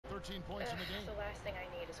13 points in the game. The last thing I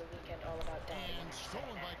need is a weekend all about daddy. And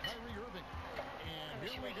stolen by Kyrie Irving. And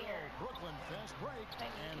here we go. Brooklyn fast break.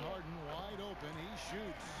 And Harden wide open. He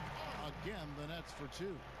shoots. Again, the Nets for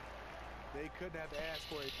two. They couldn't have asked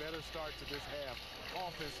for a better start to this half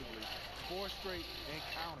offensively. 4 straight and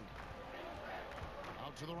counting.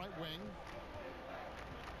 Out to the right wing.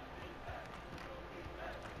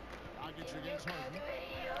 Dragic against Harden.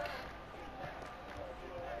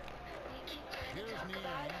 Here's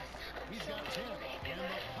Niang. He's got 10. And the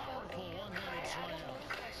powerful one-handed slam.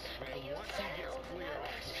 And once he gets clear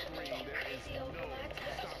off the screen, there is no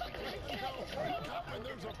stopping him. And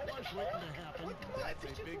there's a flush waiting to happen. That's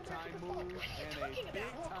a big-time move and a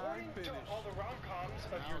big-time finish. All the rom-coms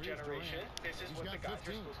of your generation, this is what the guys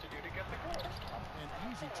are supposed to do to get the goal. An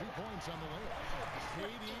easy 2 points on the layup.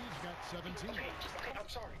 KD's got 17. Okay, I'm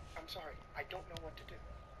sorry. I don't know what to do.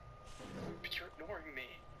 But you're ignoring me.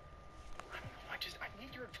 I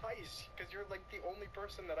need your advice, because you're like the only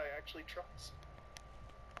person that I actually trust.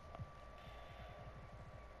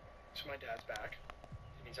 So my dad's back,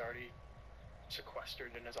 and he's already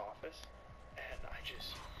sequestered in his office, and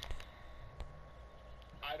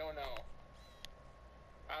I don't know.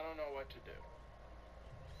 I don't know what to do.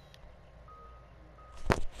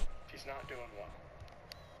 He's not doing well.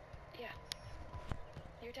 Yeah.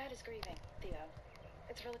 Your dad is grieving, Theo.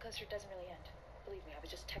 It's a roller coaster, it doesn't really end. Believe me, I was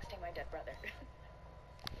just texting my dead brother.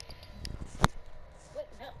 Wait,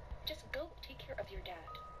 no. Just go take care of your dad.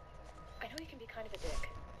 I know he can be kind of a dick,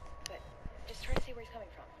 but just try to see where he's coming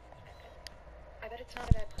from. I bet it's not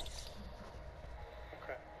a bad place.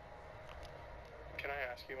 Okay. Can I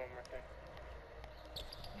ask you one more thing?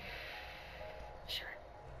 Sure.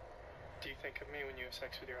 Do you think of me when you have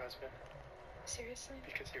sex with your husband? Seriously?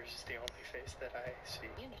 Because yours is the only face that I see.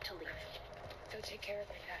 You need to leave. Go take care of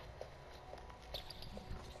my dad.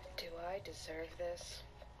 Do I deserve this?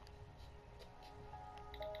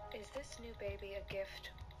 Is this new baby a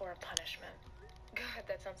gift or a punishment? God,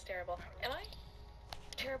 that sounds terrible. Am I?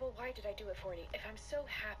 Terrible? Why did I do it 40? If I'm so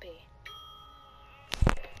happy.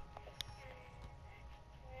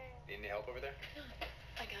 Need any help over there?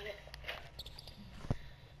 I got it.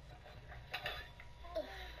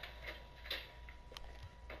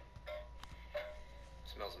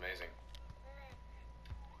 Smells amazing.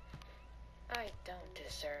 I don't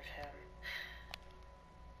deserve him.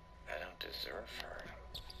 I don't deserve her.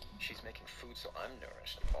 She's making food so I'm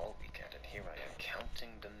nourished all weekend, and here I am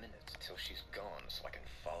counting the minutes till she's gone so I can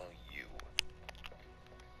follow you.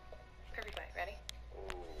 Perfect bite. Ready?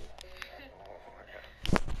 Ooh.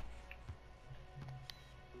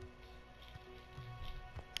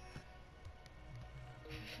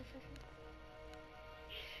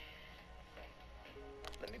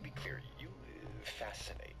 Let me be clear, you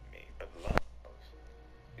fascinate me, but love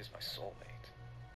is my soulmate.